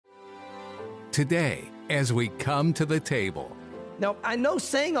today as we come to the table. Now, I know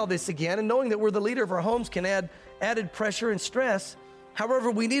saying all this again and knowing that we're the leader of our homes can add added pressure and stress. However,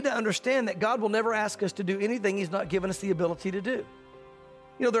 we need to understand that God will never ask us to do anything He's not given us the ability to do.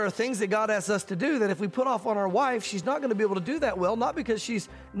 You know, there are things that God asks us to do that if we put off on our wife, she's not going to be able to do that well, not because she's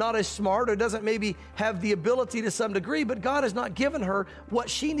not as smart or doesn't maybe have the ability to some degree, but God has not given her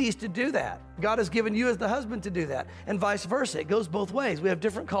what she needs to do that. God has given you as the husband to do that, and vice versa. It goes both ways. We have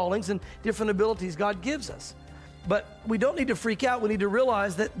different callings and different abilities God gives us. But we don't need to freak out. We need to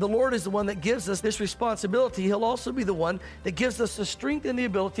realize that the Lord is the one that gives us this responsibility. He'll also be the one that gives us the strength and the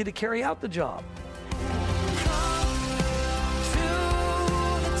ability to carry out the job.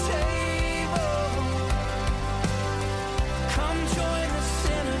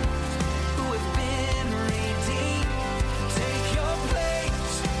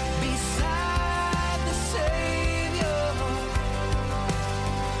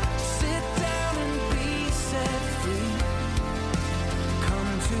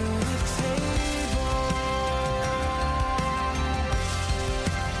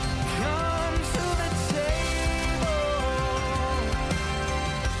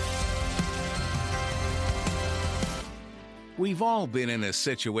 We've all been in a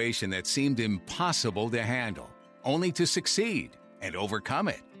situation that seemed impossible to handle, only to succeed and overcome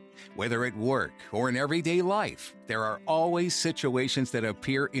it. Whether at work or in everyday life, there are always situations that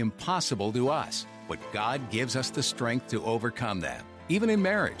appear impossible to us, but God gives us the strength to overcome them. Even in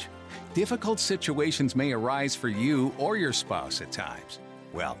marriage, difficult situations may arise for you or your spouse at times.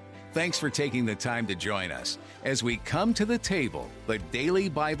 Well, thanks for taking the time to join us as we come to the table, the daily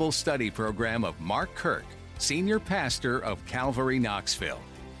Bible study program of Mark Kirk, Senior Pastor of Calvary, Knoxville.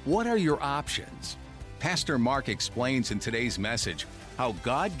 What are your options? Pastor Mark explains in today's message how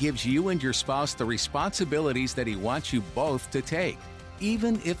God gives you and your spouse the responsibilities that He wants you both to take.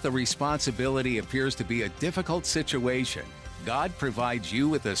 Even if the responsibility appears to be a difficult situation, God provides you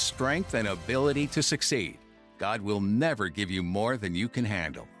with the strength and ability to succeed. God will never give you more than you can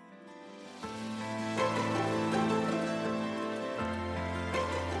handle.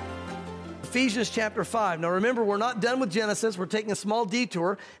 Ephesians chapter 5. Now remember, we're not done with Genesis. We're taking a small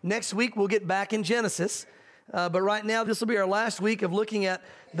detour. Next week, we'll get back in Genesis. But right now, this will be our last week of looking at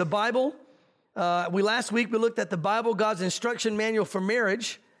the Bible. Last week, we looked at the Bible, God's instruction manual for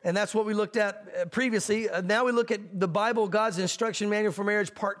marriage. And that's what we looked at previously. Now we look at the Bible, God's instruction manual for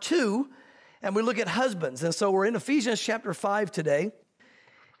marriage, part 2. And we look at husbands. And so we're in Ephesians chapter 5 today.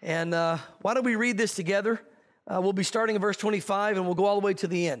 And why don't we read this together? We'll be starting in verse 25 and we'll go all the way to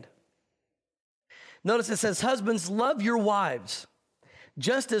the end. Notice it says, "Husbands, love your wives,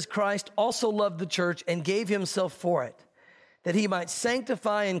 just as Christ also loved the church and gave Himself for it, that He might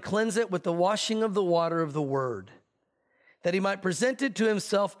sanctify and cleanse it with the washing of the water of the word, that He might present it to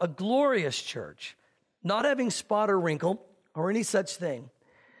Himself a glorious church, not having spot or wrinkle or any such thing,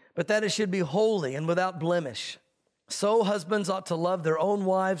 but that it should be holy and without blemish. So husbands ought to love their own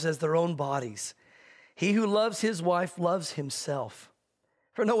wives as their own bodies. He who loves his wife loves himself.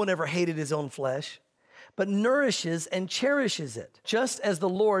 For no one ever hated his own flesh, but nourishes and cherishes it, just as the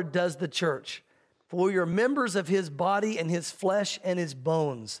Lord does the church. For we are members of His body and His flesh and His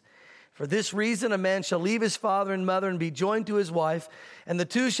bones. For this reason, a man shall leave his father and mother and be joined to his wife, and the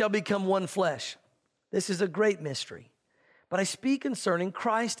two shall become one flesh. This is a great mystery. But I speak concerning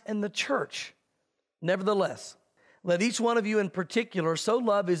Christ and the church. Nevertheless, let each one of you in particular so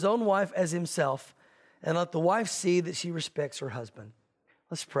love his own wife as himself, and let the wife see that she respects her husband."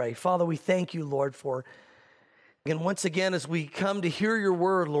 Let's pray. Father, we thank You, Lord, for, and once again, as we come to hear Your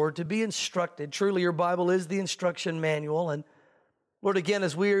word, Lord, to be instructed. Truly, Your Bible is the instruction manual. And Lord, again,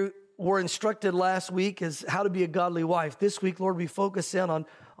 as we were instructed last week as how to be a godly wife, this week, Lord, we focus in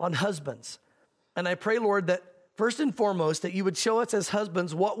on husbands. And I pray, Lord, that first and foremost, that You would show us as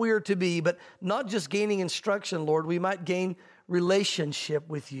husbands what we are to be, but not just gaining instruction, Lord, we might gain relationship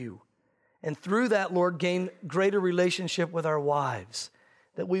with You. And through that, Lord, gain greater relationship with our wives,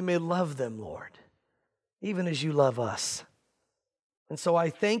 that we may love them, Lord, even as You love us. And so I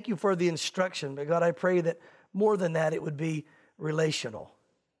thank You for the instruction, but God, I pray that more than that, it would be relational.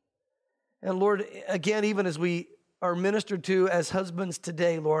 And Lord, again, even as we are ministered to as husbands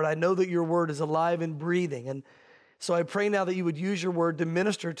today, Lord, I know that Your word is alive and breathing. And so I pray now that You would use Your word to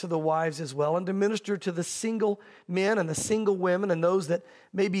minister to the wives as well, and to minister to the single men and the single women and those that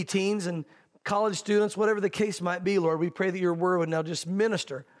may be teens and college students, whatever the case might be, Lord. We pray that Your word would now just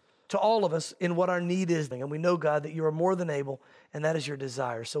minister to all of us in what our need is. And we know, God, that You are more than able, and that is Your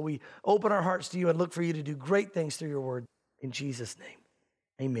desire. So we open our hearts to You and look for You to do great things through Your word. In Jesus' name,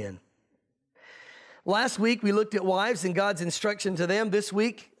 amen. Last week, we looked at wives and God's instruction to them. This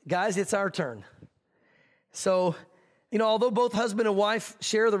week, Guys, it's our turn. So, although both husband and wife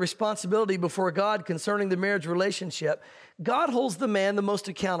share the responsibility before God concerning the marriage relationship, God holds the man the most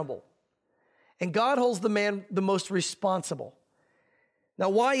accountable. And God holds the man the most responsible. Now,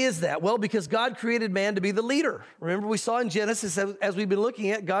 why is that? Well, because God created man to be the leader. Remember, we saw in Genesis, as we've been looking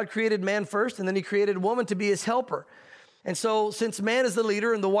at, God created man first, and then he created woman to be his helper. And so, since man is the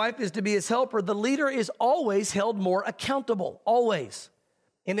leader and the wife is to be his helper, the leader is always held more accountable, always.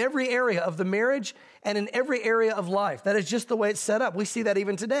 In every area of the marriage and in every area of life. That is just the way it's set up. We see that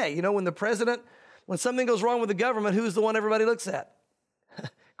even today. When something goes wrong with the government, who's the one everybody looks at?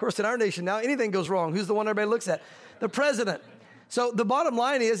 Of course, in our nation now, anything goes wrong. Who's the one everybody looks at? The president. So the bottom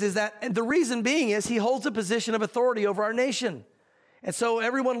line is that, and the reason being is he holds a position of authority over our nation. And so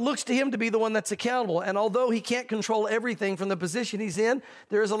everyone looks to him to be the one that's accountable. And although he can't control everything from the position he's in,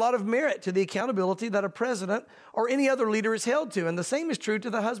 there is a lot of merit to the accountability that a president or any other leader is held to. And the same is true to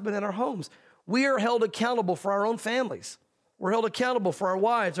the husband in our homes. We are held accountable for our own families. We're held accountable for our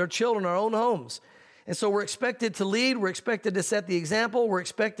wives, our children, our own homes. And so we're expected to lead. We're expected to set the example. We're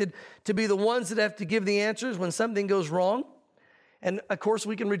expected to be the ones that have to give the answers when something goes wrong. And of course,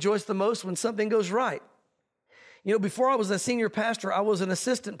 we can rejoice the most when something goes right. Before I was a senior pastor, I was an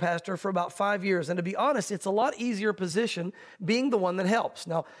assistant pastor for about 5 years. And to be honest, it's a lot easier position being the one that helps.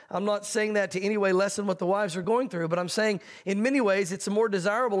 Now, I'm not saying that to any way lessen what the wives are going through, but I'm saying in many ways, it's a more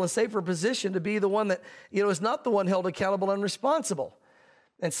desirable and safer position to be the one that, is not the one held accountable and responsible.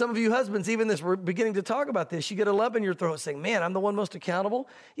 And some of you husbands, even this, we're beginning to talk about this, you get a lump in your throat saying, man, I'm the one most accountable.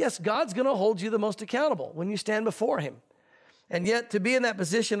 Yes, God's going to hold you the most accountable when you stand before him. And yet, to be in that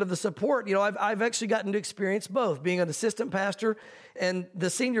position of the support, I've actually gotten to experience both, being an assistant pastor and the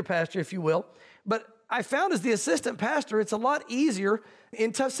senior pastor, if you will. But I found as the assistant pastor, it's a lot easier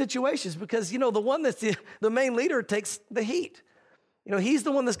in tough situations because, the one that's the main leader takes the heat. He's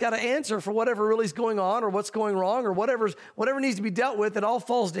the one that's got to answer for whatever really is going on or what's going wrong or whatever needs to be dealt with. It all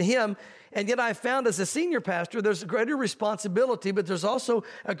falls to him. And yet I found as a senior pastor, there's a greater responsibility, but there's also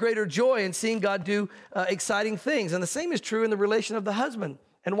a greater joy in seeing God do exciting things. And the same is true in the relation of the husband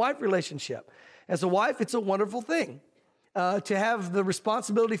and wife relationship. As a wife, it's a wonderful thing to have the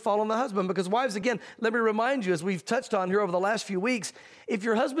responsibility fall on the husband. Because wives, again, let me remind you, as we've touched on here over the last few weeks, if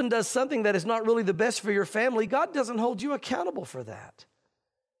your husband does something that is not really the best for your family, God doesn't hold you accountable for that.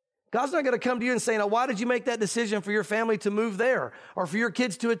 God's not going to come to you and say, now, why did you make that decision for your family to move there or for your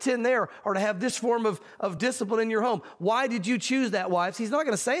kids to attend there or to have this form of discipline in your home? Why did you choose that, wives? He's not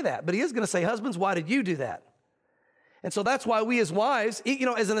going to say that, but he is going to say, husbands, why did you do that? And so that's why we as wives,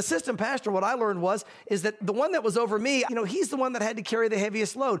 as an assistant pastor, what I learned is that the one that was over me, he's the one that had to carry the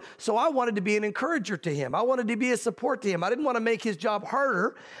heaviest load. So I wanted to be an encourager to him. I wanted to be a support to him. I didn't want to make his job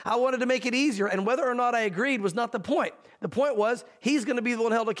harder. I wanted to make it easier. And whether or not I agreed was not the point. The point was he's going to be the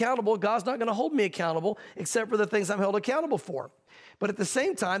one held accountable. God's not going to hold me accountable except for the things I'm held accountable for. But at the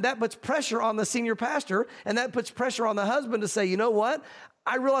same time, that puts pressure on the senior pastor, and that puts pressure on the husband to say, you know what?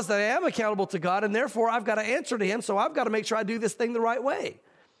 I realize that I am accountable to God, and therefore I've got to answer to him, so I've got to make sure I do this thing the right way.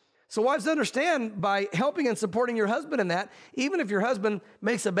 So wives, understand, by helping and supporting your husband in that, even if your husband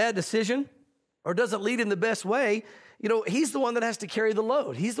makes a bad decision or doesn't lead in the best way, he's the one that has to carry the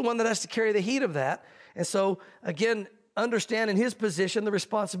load. He's the one that has to carry the heat of that. And so, again, understand in his position the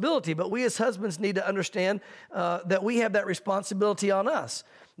responsibility. But we as husbands need to understand that we have that responsibility on us.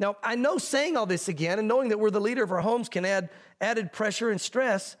 Now, I know saying all this again and knowing that we're the leader of our homes can add added pressure and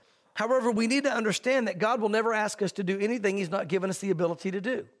stress. However, we need to understand that God will never ask us to do anything he's not given us the ability to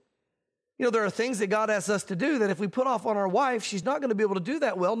do. There are things that God asks us to do that if we put off on our wife, she's not going to be able to do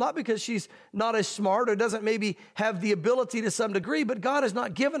that well, not because she's not as smart or doesn't maybe have the ability to some degree, but God has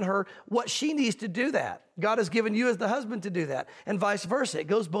not given her what she needs to do that. God has given you as the husband to do that, and vice versa. It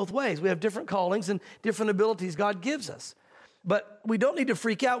goes both ways. We have different callings and different abilities God gives us. But we don't need to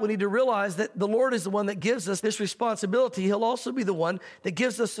freak out. We need to realize that the Lord is the one that gives us this responsibility. He'll also be the one that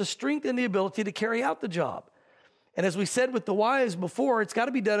gives us the strength and the ability to carry out the job. And as we said with the wives before, it's got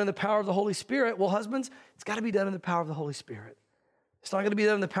to be done in the power of the Holy Spirit. Well, husbands, it's got to be done in the power of the Holy Spirit. It's not going to be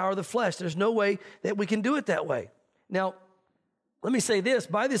done in the power of the flesh. There's no way that we can do it that way. Now, let me say this.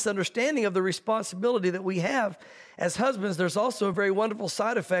 By this understanding of the responsibility that we have as husbands, there's also a very wonderful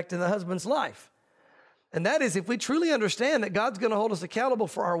side effect in the husband's life. And that is, if we truly understand that God's going to hold us accountable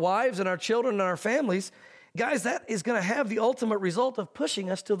for our wives and our children and our families, guys, that is going to have the ultimate result of pushing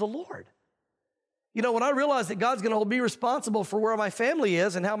us to the Lord. When I realize that God's going to hold me responsible for where my family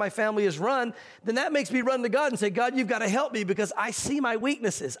is and how my family is run, then that makes me run to God and say, God, you've got to help me because I see my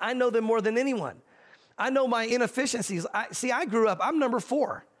weaknesses. I know them more than anyone. I know my inefficiencies. I grew up, I'm number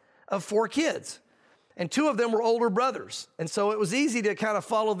 4 of 4 kids. And two of them were older brothers. And so it was easy to kind of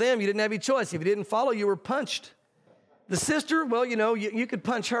follow them. You didn't have any choice. If you didn't follow, you were punched. The sister, well, you could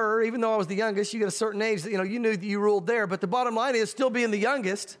punch her. Even though I was the youngest, you get a certain age, you knew that you ruled there. But the bottom line is still being the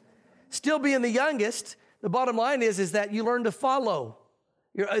youngest, the bottom line is that you learn to follow.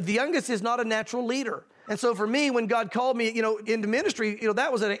 The youngest is not a natural leader. And so for me, when God called me, into ministry,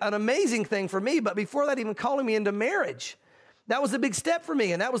 that was an amazing thing for me. But before that, even calling me into marriage, that was a big step for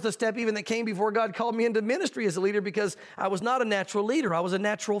me. And that was the step even that came before God called me into ministry as a leader, because I was not a natural leader. I was a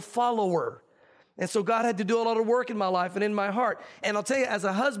natural follower. And so God had to do a lot of work in my life and in my heart. And I'll tell you, as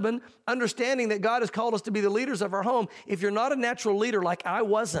a husband, understanding that God has called us to be the leaders of our home, if you're not a natural leader like I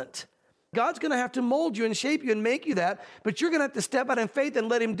wasn't, God's going to have to mold you and shape you and make you that, but you're going to have to step out in faith and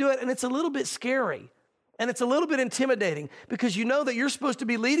let him do it. And it's a little bit scary. And it's a little bit intimidating, because you know that you're supposed to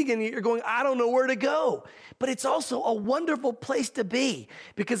be leading and you're going, I don't know where to go. But it's also a wonderful place to be,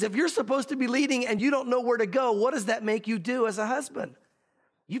 because if you're supposed to be leading and you don't know where to go, what does that make you do as a husband?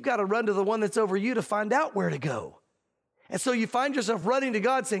 You've got to run to the one that's over you to find out where to go. And so you find yourself running to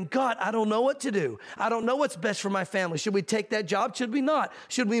God saying, God, I don't know what to do. I don't know what's best for my family. Should we take that job? Should we not?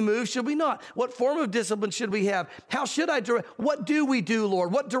 Should we move? Should we not? What form of discipline should we have? How should I direct? What do we do,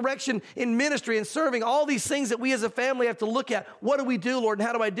 Lord? What direction in ministry and serving? All these things that we as a family have to look at. What do we do, Lord? And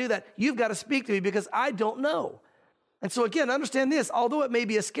how do I do that? You've got to speak to me, because I don't know. And so again, understand this, although it may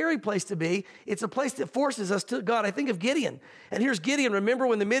be a scary place to be, it's a place that forces us to God. I think of Gideon. And here's Gideon. Remember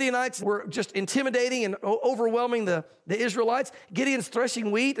when the Midianites were just intimidating and overwhelming the Israelites? Gideon's threshing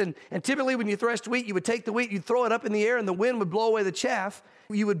wheat. And typically when you threshed wheat, you would take the wheat, you'd throw it up in the air, and the wind would blow away the chaff.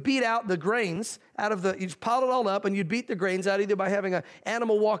 You would beat out the grains you just pile it all up, and you'd beat the grains out either by having an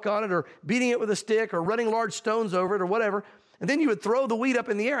animal walk on it, or beating it with a stick, or running large stones over it, or whatever. And then you would throw the wheat up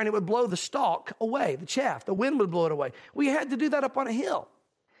in the air, and it would blow the stalk away, the chaff. The wind would blow it away. We had to do that up on a hill.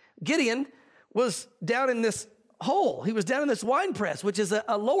 Gideon was down in this hole. He was down in this wine press, which is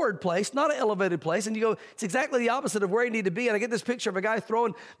a lowered place, not an elevated place. And you go, it's exactly the opposite of where you need to be. And I get this picture of a guy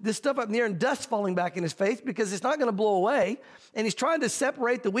throwing this stuff up in the air and dust falling back in his face, because it's not going to blow away. And he's trying to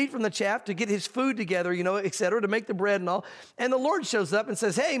separate the wheat from the chaff to get his food together, et cetera, to make the bread and all. And the Lord shows up and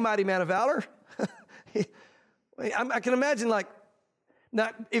says, hey, mighty man of valor. I can imagine, now,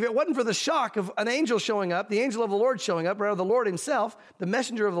 if it wasn't for the shock of an angel showing up, the angel of the Lord showing up, rather the Lord himself, the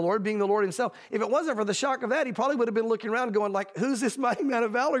messenger of the Lord being the Lord himself, if it wasn't for the shock of that, he probably would have been looking around going who's this mighty man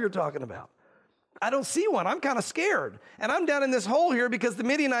of valor you're talking about? I don't see one. I'm kind of scared. And I'm down in this hole here because the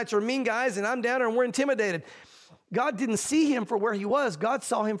Midianites are mean guys, and I'm down there and we're intimidated. God didn't see him for where he was. God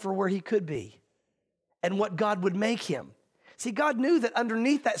saw him for where he could be and what God would make him. See, God knew that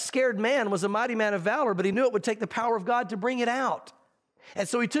underneath that scared man was a mighty man of valor, but he knew it would take the power of God to bring it out. And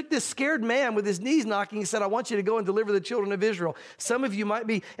so he took this scared man with his knees knocking. He said, I want you to go and deliver the children of Israel. Some of you might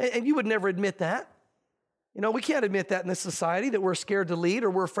be, and you would never admit that. We can't admit that in this society, that we're scared to lead or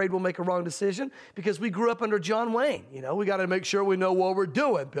we're afraid we'll make a wrong decision, because we grew up under John Wayne. We got to make sure we know what we're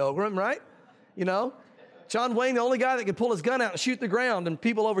doing, Pilgrim, right? John Wayne, the only guy that can pull his gun out and shoot the ground and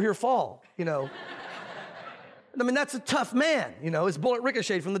people over here fall, that's a tough man. His bullet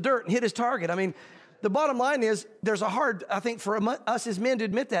ricocheted from the dirt and hit his target. The bottom line is there's a hard, I think, for us as men to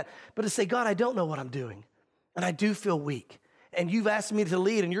admit that, but to say, God, I don't know what I'm doing, and I do feel weak, and you've asked me to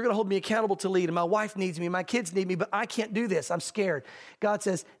lead, and you're going to hold me accountable to lead, and my wife needs me, my kids need me, but I can't do this. I'm scared. God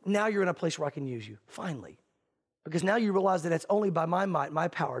says, now you're in a place where I can use you, finally, because now you realize that it's only by my might, my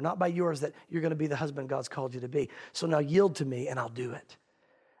power, not by yours, that you're going to be the husband God's called you to be. So now yield to me, and I'll do it.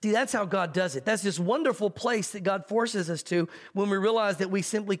 See, that's how God does it. That's this wonderful place that God forces us to when we realize that we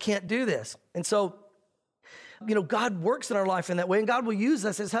simply can't do this. And so, God works in our life in that way, and God will use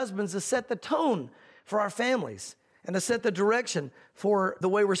us as husbands to set the tone for our families and to set the direction for the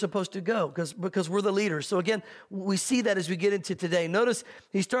way we're supposed to go, because we're the leaders. So again, we see that as we get into today. Notice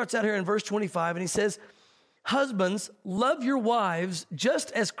he starts out here in verse 25, and he says, husbands, love your wives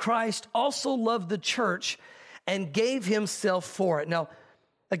just as Christ also loved the church and gave himself for it. Now,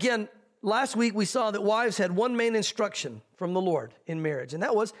 again, last week we saw that wives had one main instruction from the Lord in marriage, and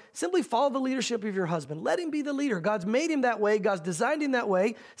that was simply follow the leadership of your husband. Let him be the leader. God's made him that way. God's designed him that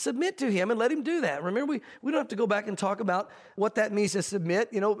way. Submit to him and let him do that. Remember, we don't have to go back and talk about what that means to submit.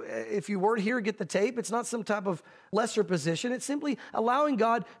 If you weren't here, get the tape. It's not some type of lesser position. It's simply allowing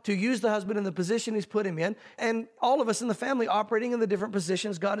God to use the husband in the position he's put him in, and all of us in the family operating in the different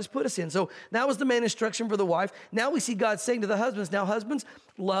positions God has put us in. So that was the main instruction for the wife. Now we see God saying to the husbands, now husbands,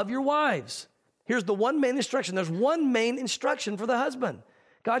 love your wives. Here's the one main instruction. There's one main instruction for the husband.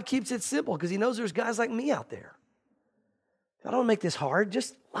 God keeps it simple because he knows there's guys like me out there. I don't make this hard.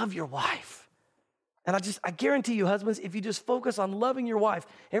 Just love your wife. And I guarantee you, husbands, if you just focus on loving your wife,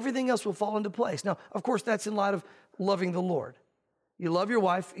 everything else will fall into place. Now, of course, that's in light of loving the Lord. You love your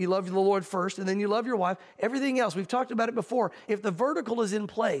wife, you love the Lord first, and then you love your wife. Everything else, we've talked about it before. If the vertical is in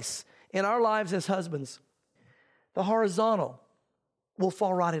place in our lives as husbands, the horizontal will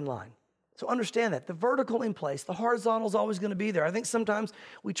fall right in line. So understand that. The vertical in place, the horizontal is always going to be there. I think sometimes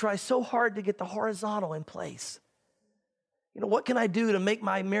we try so hard to get the horizontal in place. What can I do to make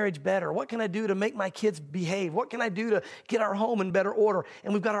my marriage better? What can I do to make my kids behave? What can I do to get our home in better order?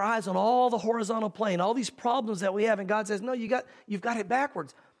 And we've got our eyes on all the horizontal plane, all these problems that we have. And God says, no, you've got it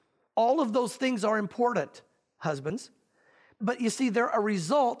backwards. All of those things are important, husbands. But you see, they're a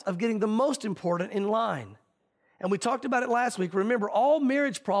result of getting the most important in line. And we talked about it last week. Remember, all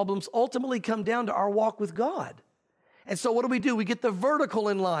marriage problems ultimately come down to our walk with God. And so what do? We get the vertical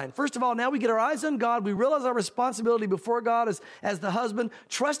in line. First of all, now we get our eyes on God. We realize our responsibility before God as the husband,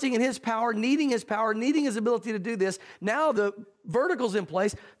 trusting in His power, needing His ability to do this. Now the vertical's in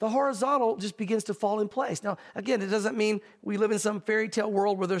place. The horizontal just begins to fall in place. Now, again, it doesn't mean we live in some fairy tale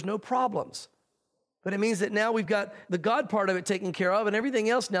world where there's no problems. But it means that now we've got the God part of it taken care of, and everything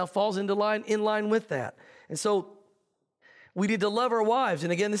else now falls in line with that. And so we need to love our wives.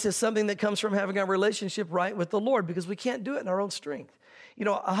 And again, this is something that comes from having our relationship right with the Lord, because we can't do it in our own strength.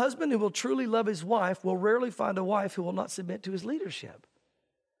 A husband who will truly love his wife will rarely find a wife who will not submit to his leadership.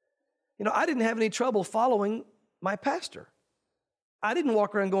 I didn't have any trouble following my pastor. I didn't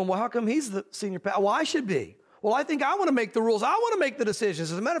walk around going, well, how come he's the senior pastor? Well, I should be. Well, I think I want to make the rules. I want to make the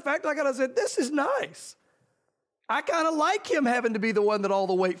decisions. As a matter of fact, I said, this is nice. I kind of like him having to be the one that all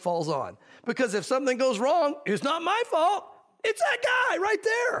the weight falls on. Because if something goes wrong, it's not my fault. It's that guy right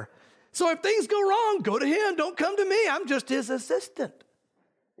there. So if things go wrong, go to him. Don't come to me. I'm just his assistant.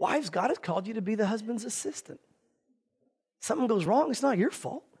 Wives, God has called you to be the husband's assistant. Something goes wrong, it's not your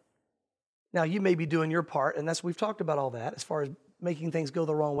fault. Now, you may be doing your part, and we've talked about all that as far as making things go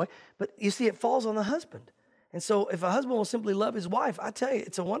the wrong way. But you see, it falls on the husband. And so if a husband will simply love his wife, I tell you,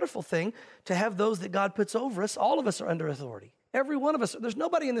 it's a wonderful thing to have those that God puts over us. All of us are under authority. Every one of us. There's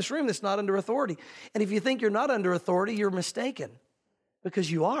nobody in this room that's not under authority. And if you think you're not under authority, you're mistaken,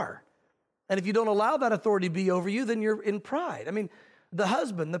 because you are. And if you don't allow that authority to be over you, then you're in pride. I mean, the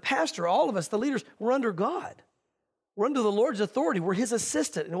husband, the pastor, all of us, the leaders, we're under God. We're under the Lord's authority. We're His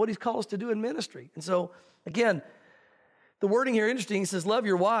assistant in what He's called us to do in ministry. And so, again, the wording here, interesting, He says, love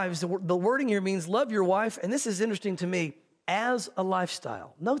your wives. The wording here means love your wife, and this is interesting to me, as a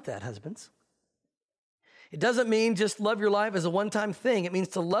lifestyle. Note that, husbands. It doesn't mean just love your life as a one-time thing. It means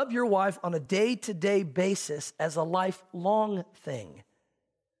to love your wife on a day-to-day basis as a lifelong thing.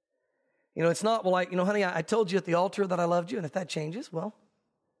 It's not like, honey, I told you at the altar that I loved you, and if that changes, well,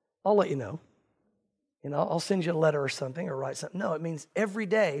 I'll let you know. I'll send you a letter or something or write something. No, it means every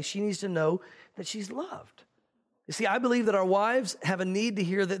day she needs to know that she's loved. You see, I believe that our wives have a need to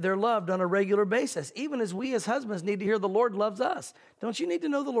hear that they're loved on a regular basis, even as we as husbands need to hear the Lord loves us. Don't you need to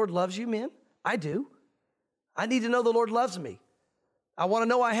know the Lord loves you, men? I do. I need to know the Lord loves me. I want to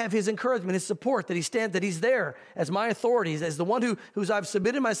know I have His encouragement, His support, that He's there as my authority, as the one who's I've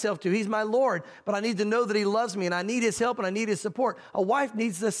submitted myself to. He's my Lord, but I need to know that He loves me, and I need His help, and I need His support. A wife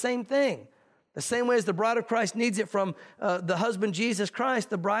needs the same thing. The same way as the bride of Christ needs it from the husband, Jesus Christ,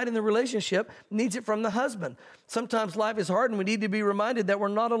 the bride in the relationship needs it from the husband. Sometimes life is hard, and we need to be reminded that we're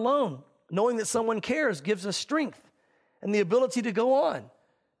not alone. Knowing that someone cares gives us strength and the ability to go on.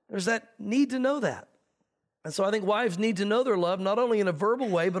 There's that need to know that. And so I think wives need to know their love, not only in a verbal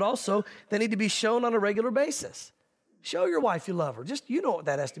way, but also they need to be shown on a regular basis. Show your wife you love her. Just, you know what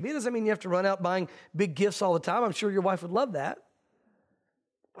that has to be. It doesn't mean you have to run out buying big gifts all the time. I'm sure your wife would love that.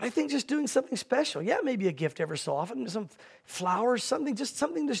 But I think just doing something special. Yeah, maybe a gift every so often, some flowers, something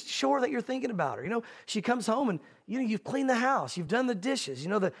to show her that you're thinking about her. She comes home and, you've cleaned the house. You've done the dishes.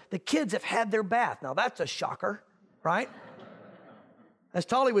 The kids have had their bath. Now, that's a shocker, right? As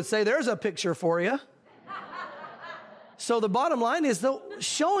Tolly would say, there's a picture for you. So the bottom line is, though,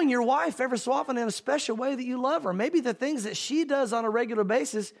 showing your wife every so often in a special way that you love her. Maybe the things that she does on a regular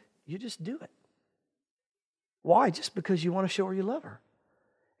basis, you just do it. Why? Just because you want to show her you love her.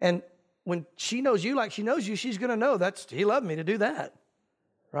 And when she knows you like she knows you, she's going to know He loved me to do that,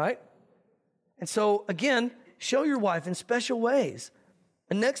 right? And so, again, show your wife in special ways.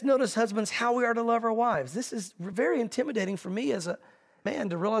 And next, notice, husbands, how we are to love our wives. This is very intimidating for me as a man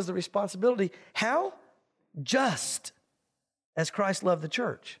to realize the responsibility. How? Just as Christ loved the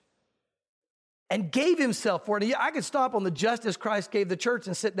church and gave Himself for it. Yeah, I could stop on the just as Christ gave the church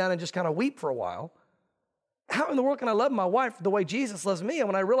and sit down and just kind of weep for a while. How in the world can I love my wife the way Jesus loves me? And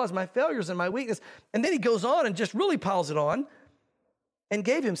when I realize my failures and my weakness, and then he goes on and just really piles it on. and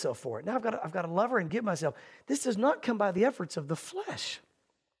gave himself for it. Now I've got to love her and give myself. This does not come by the efforts of the flesh.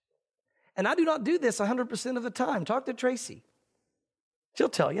 And I do not do this 100% of the time. Talk to Tracy. She'll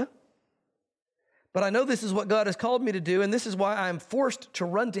tell you. But I know this is what God has called me to do, and this is why I'm forced to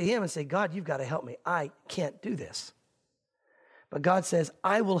run to him and say, God, you've got to help me. I can't do this. But God says,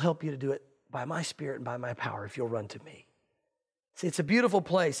 I will help you to do it by my Spirit and by my power if you'll run to me. See, it's a beautiful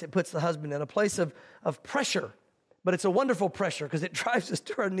place. It puts the husband in a place of pressure, but it's a wonderful pressure because it drives us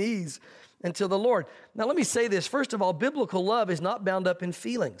to our knees and to the Lord. Now, let me say this. First of all, biblical love is not bound up in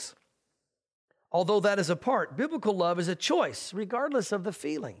feelings. Although that is a part, biblical love is a choice, regardless of the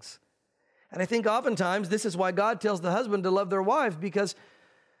feelings. And I think oftentimes this is why God tells the husband to love their wife because,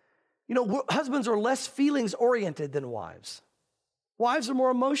 husbands are less feelings-oriented than wives. Wives are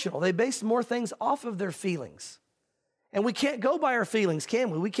more emotional. They base more things off of their feelings. And we can't go by our feelings, can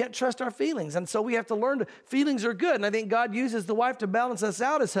we? We can't trust our feelings. And so we have to learn feelings are good. And I think God uses the wife to balance us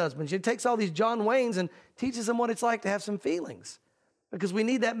out as husbands. He takes all these John Waynes and teaches them what it's like to have some feelings because we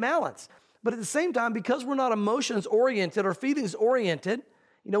need that balance. But at the same time, because we're not emotions-oriented or feelings-oriented,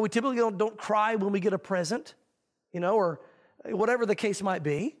 we typically don't cry when we get a present, or whatever the case might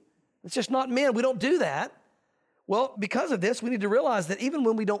be. It's just not men. We don't do that. Well, because of this, we need to realize that even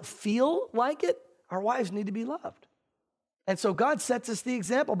when we don't feel like it, our wives need to be loved. And so God sets us the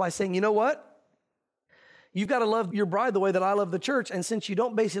example by saying, you know what? You've got to love your bride the way that I love the church. And since you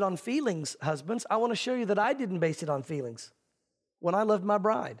don't base it on feelings, husbands, I want to show you that I didn't base it on feelings when I loved my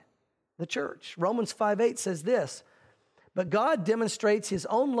bride, the church. Romans 5:8 says this, but God demonstrates his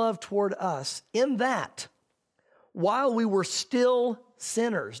own love toward us in that while we were still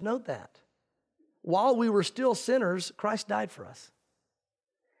sinners, note that, while we were still sinners, Christ died for us.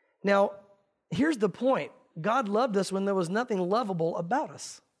 Now, here's the point. God loved us when there was nothing lovable about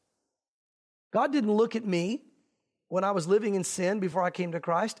us. God didn't look at me when I was living in sin before I came to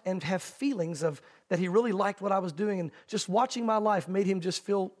Christ and have feelings of that he really liked what I was doing, and just watching my life made him just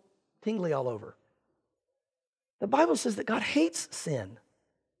feel tingly all over. The Bible says that God hates sin.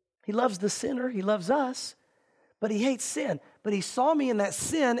 He loves the sinner, he loves us, but he hates sin. But he saw me in that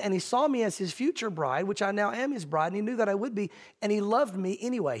sin, and he saw me as his future bride, which I now am his bride, and he knew that I would be, and he loved me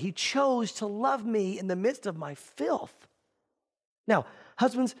anyway. He chose to love me in the midst of my filth. Now,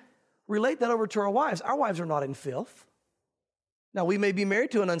 husbands, relate that over to our wives. Our wives are not in filth. Now, we may be married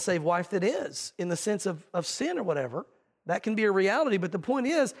to an unsaved wife that is, in the sense of sin or whatever. That can be a reality, but the point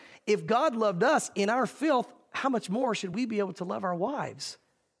is, if God loved us in our filth, how much more should we be able to love our wives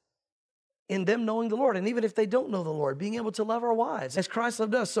in them knowing the Lord? And even if they don't know the Lord, being able to love our wives as Christ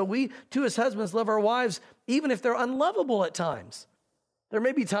loved us. So we, too, as husbands, love our wives even if they're unlovable at times. There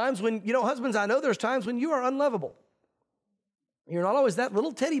may be times when, husbands, I know there's times when you are unlovable. You're not always that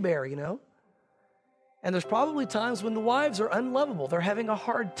little teddy bear, And there's probably times when the wives are unlovable. They're having a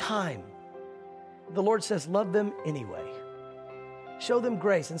hard time. The Lord says, love them anyway. Show them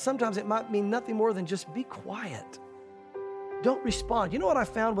grace. And sometimes it might mean nothing more than just be quiet. Don't respond. You know what I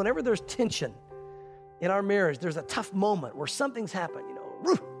found? Whenever there's tension in our marriage, there's a tough moment where something's happened,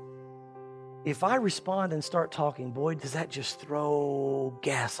 If I respond and start talking, boy, does that just throw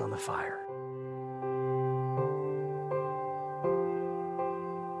gas on the fire.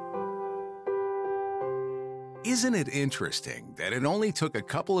 Isn't it interesting that it only took a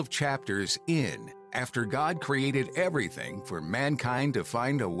couple of chapters after God created everything for mankind to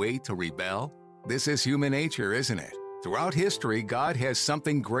find a way to rebel? This is human nature, isn't it? Throughout history, God has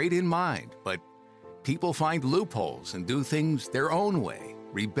something great in mind, but people find loopholes and do things their own way,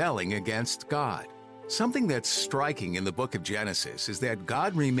 rebelling against God. Something that's striking in the book of Genesis is that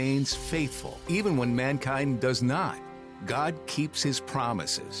God remains faithful, even when mankind does not. God keeps his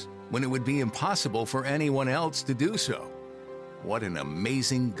promises when it would be impossible for anyone else to do so. What an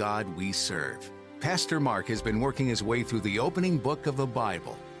amazing God we serve. Pastor Mark has been working his way through the opening book of the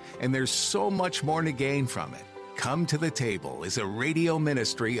Bible, and there's so much more to gain from it. Come to the Table is a radio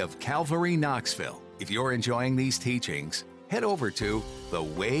ministry of Calvary, Knoxville. If you're enjoying these teachings, head over to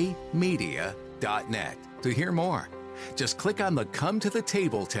thewaymedia.net to hear more. Just click on the Come to the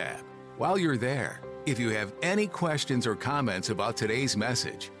Table tab. While you're there, if you have any questions or comments about today's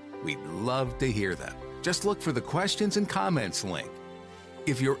message, we'd love to hear them. Just look for the questions and comments link.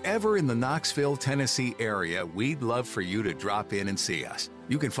 If you're ever in the Knoxville, Tennessee area, we'd love for you to drop in and see us.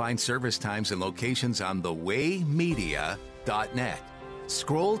 You can find service times and locations on thewaymedia.net.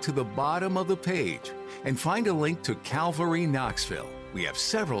 Scroll to the bottom of the page and find a link to Calvary, Knoxville. We have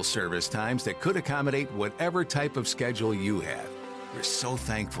several service times that could accommodate whatever type of schedule you have. We're so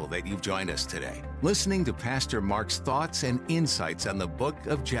thankful that you've joined us today, listening to Pastor Mark's thoughts and insights on the book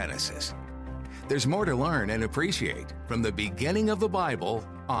of Genesis. There's more to learn and appreciate from the beginning of the Bible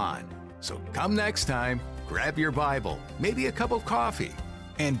on. So come next time, grab your Bible, maybe a cup of coffee,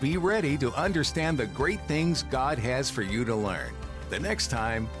 and be ready to understand the great things God has for you to learn the next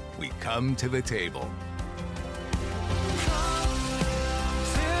time we come to the table.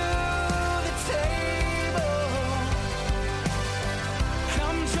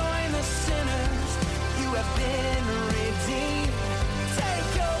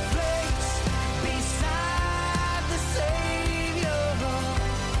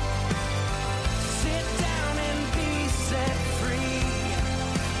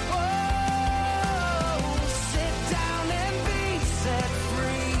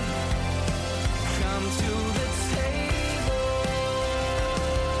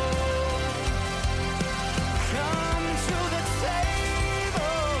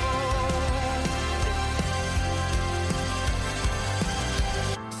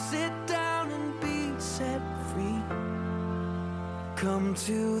 Come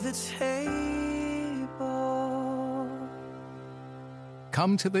to the table.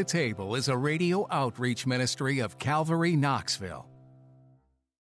 Come to the Table is a radio outreach ministry of Calvary, Knoxville.